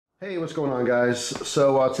Hey, what's going on, guys?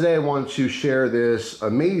 So today I want to share this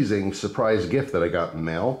amazing surprise gift that I got in the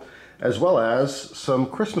mail, as well as some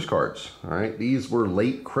Christmas cards. All right, these were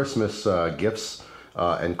late Christmas gifts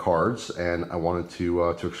and cards, and I wanted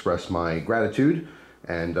to express my gratitude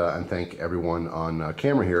and thank everyone on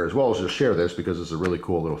camera here, as well as just share this because it's a really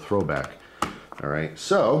cool little throwback. All right,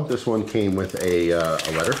 so this one came with a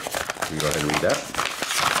letter. Let me go ahead and read that.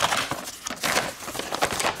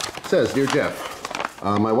 It says, "Dear Jeff,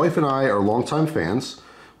 my wife and I are longtime fans.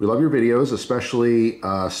 We love your videos, especially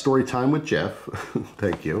Story Time with Jeff."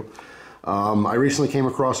 Thank you. I recently came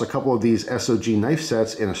across a couple of these SOG knife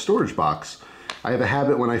sets in a storage box. I have a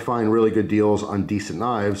habit when I find really good deals on decent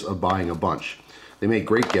knives of buying a bunch. They make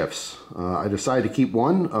great gifts. I decided to keep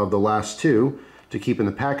one of the last two to keep in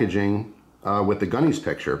the packaging with the Gunny's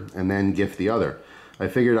picture and then gift the other. I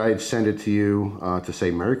figured I'd send it to you to say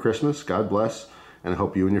Merry Christmas, God bless, and I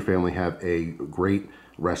hope you and your family have a great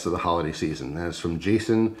rest of the holiday season. That is from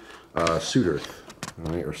Jason Sudderth,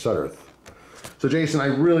 right, or Sudderth. So Jason, I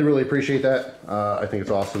really appreciate that. I think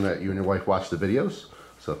it's awesome that you and your wife watch the videos,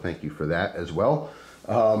 so thank you for that as well.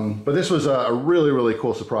 But this was a really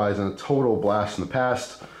cool surprise and a total blast in the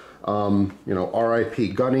past. You know, R.I.P.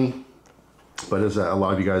 Gunny, but as a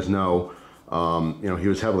lot of you guys know, you know, he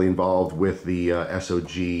was heavily involved with the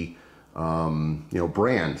SOG you know,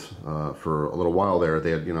 brand for a little while there.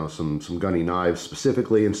 They had, you know, some Gunny knives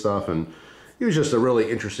specifically and stuff, and he was just a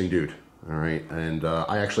really interesting dude. All right, and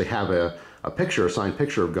I actually have a picture, a signed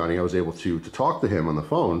picture of Gunny. I was able to talk to him on the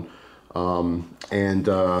phone, and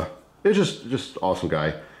it's just awesome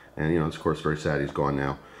guy. And you know, it's of course very sad he's gone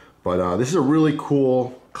now. But this is a really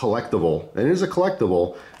cool collectible, and it is a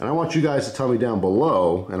collectible. And I want you guys to tell me down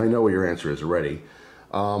below, and I know what your answer is already.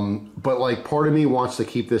 But like, part of me wants to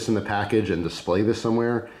keep this in the package and display this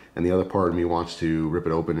somewhere, and the other part of me wants to rip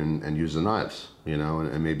it open and use the knives, you know,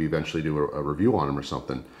 and maybe eventually do a review on them or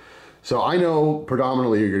something. So I know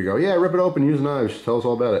predominantly you're gonna go, yeah, rip it open, use knives, tell us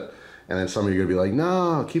all about it. And then some of you are gonna be like,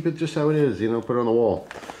 no, keep it just how it is, you know, put it on the wall.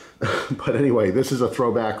 But anyway, this is a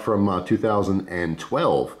throwback from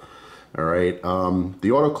 2012. All right,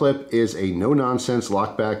 the auto clip is a no-nonsense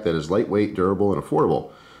lockback that is lightweight, durable, and affordable.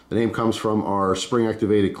 The name comes from our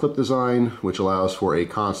spring-activated clip design, which allows for a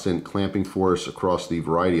constant clamping force across the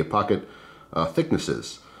variety of pocket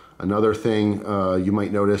thicknesses. Another thing you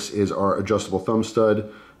might notice is our adjustable thumb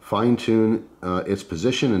stud. Fine-tune its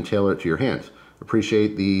position and tailor it to your hand.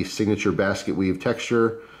 Appreciate the signature basket weave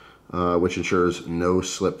texture, which ensures no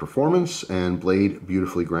slip performance, and blades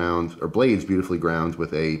beautifully ground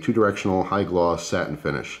with a two-directional high-gloss satin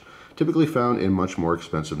finish, typically found in much more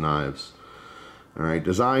expensive knives. All right,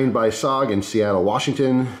 designed by SOG in Seattle,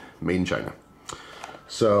 Washington, made in China.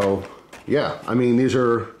 So yeah, I mean, it's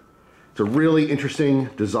a really interesting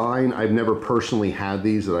design. I've never personally had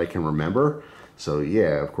these that I can remember. So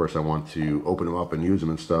yeah, of course I want to open them up and use them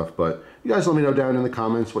and stuff, but you guys let me know down in the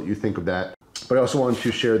comments what you think of that. But I also wanted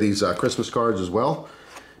to share these Christmas cards as well.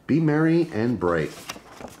 Be merry and bright.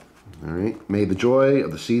 All right, may the joy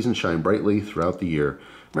of the season shine brightly throughout the year.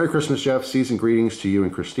 Merry Christmas, Jeff. Season greetings to you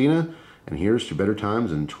and Christina. And here's to better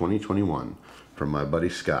times in 2021 from my buddy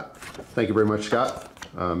Scott. Thank you very much, Scott.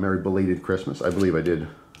 Merry belated Christmas. I believe I did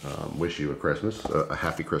wish you a Christmas, a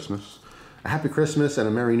happy Christmas. A happy Christmas and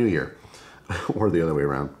a Merry New Year. Or the other way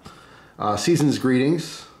around. Season's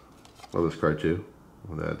greetings. Love this card too,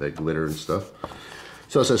 with that glitter and stuff.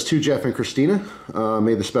 So it says, to Jeff and Christina,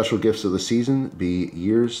 may the special gifts of the season be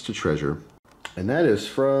years to treasure. And that is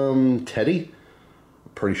from Teddy.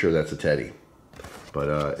 I'm pretty sure that's a Teddy.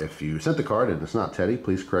 But if you sent the card and it's not Teddy,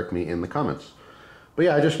 please correct me in the comments. But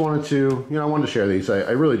yeah, I just wanted to, you know, I wanted to share these.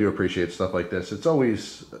 I really do appreciate stuff like this. It's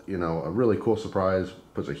always, you know, a really cool surprise,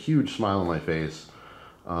 puts a huge smile on my face,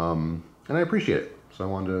 and I appreciate it. So I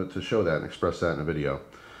wanted to show that and express that in a video.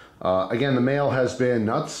 Again, the mail has been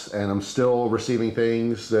nuts, and I'm still receiving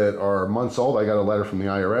things that are months old. I got a letter from the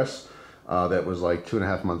IRS that was like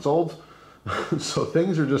 2.5 months old. So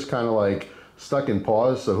things are just kind of like stuck in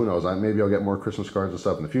pause, so who knows, maybe I'll get more Christmas cards and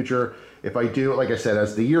stuff in the future. If I do, like I said,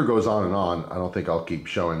 as the year goes on and on, I don't think I'll keep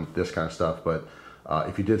showing this kind of stuff, but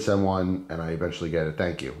if you did send one and I eventually get it,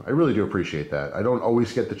 thank you. I really do appreciate that. I don't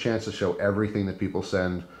always get the chance to show everything that people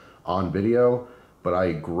send on video, but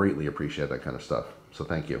I greatly appreciate that kind of stuff, so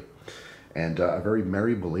thank you. And a very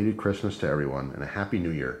merry belated Christmas to everyone, and a happy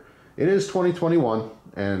new year. It is 2021,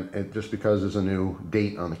 and just because there's a new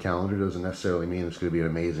date on the calendar doesn't necessarily mean it's going to be an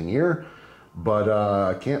amazing year. But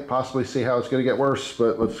I can't possibly see how it's going to get worse,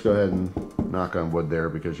 but let's go ahead and knock on wood there,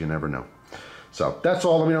 because you never know. So that's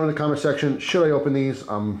all. Let me know in the comment section. Should I open these?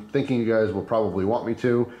 I'm thinking you guys will probably want me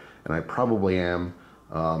to, and I probably am.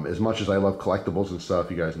 As much as I love collectibles and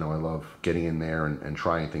stuff, you guys know I love getting in there and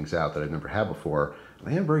trying things out that I've never had before.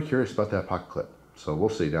 I am very curious about that pocket clip, so we'll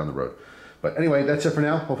see down the road. But anyway, that's it for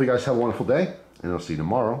now. Hope you guys have a wonderful day, and I'll see you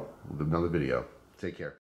tomorrow with another video. Take care.